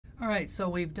All right, so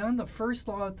we've done the first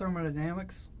law of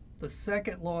thermodynamics, the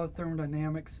second law of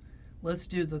thermodynamics. Let's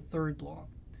do the third law.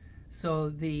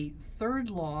 So the third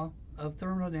law of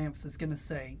thermodynamics is going to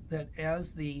say that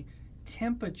as the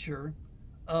temperature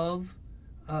of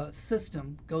a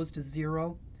system goes to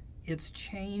zero, its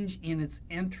change in its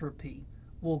entropy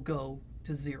will go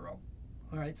to zero.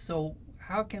 All right, so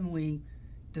how can we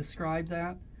describe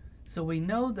that? So we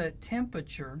know that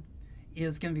temperature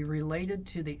is going to be related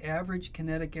to the average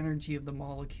kinetic energy of the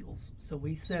molecules. So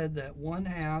we said that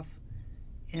 1/2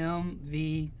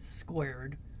 mv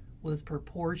squared was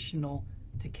proportional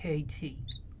to kT.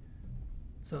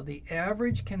 So the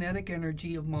average kinetic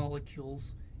energy of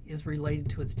molecules is related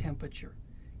to its temperature.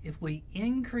 If we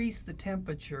increase the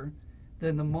temperature,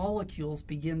 then the molecules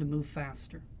begin to move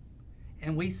faster.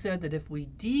 And we said that if we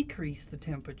decrease the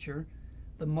temperature,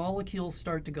 the molecules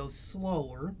start to go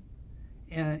slower,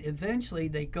 and eventually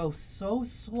they go so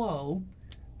slow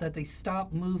that they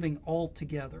stop moving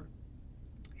altogether.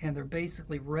 And they're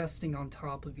basically resting on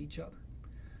top of each other.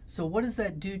 So what does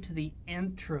that do to the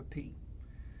entropy?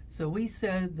 So we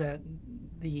said that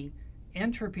the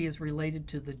entropy is related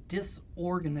to the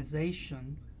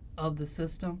disorganization of the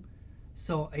system.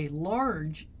 So a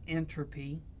large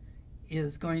entropy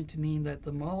is going to mean that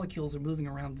the molecules are moving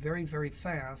around very, very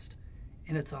fast,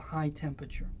 and it's a high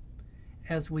temperature.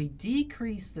 As we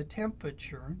decrease the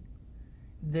temperature,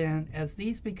 then as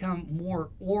these become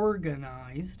more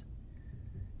organized,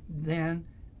 then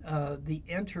the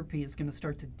entropy is going to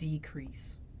start to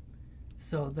decrease.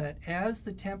 So that as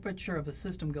the temperature of a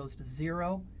system goes to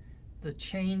zero, the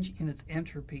change in its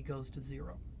entropy goes to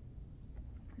zero.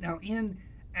 Now, in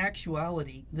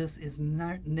actuality, this is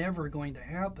never going to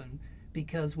happen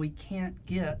because we can't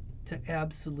get to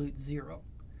absolute zero.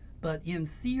 But in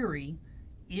theory,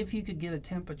 if you could get a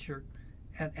temperature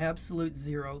at absolute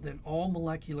zero, then all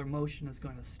molecular motion is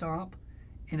going to stop,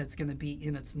 and it's going to be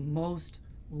in its most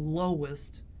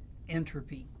lowest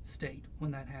entropy state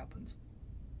when that happens.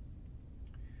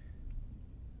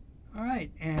 All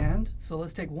right, and so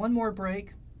let's take one more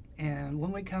break, and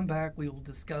when we come back, we will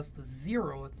discuss the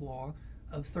 0th law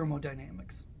of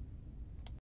thermodynamics.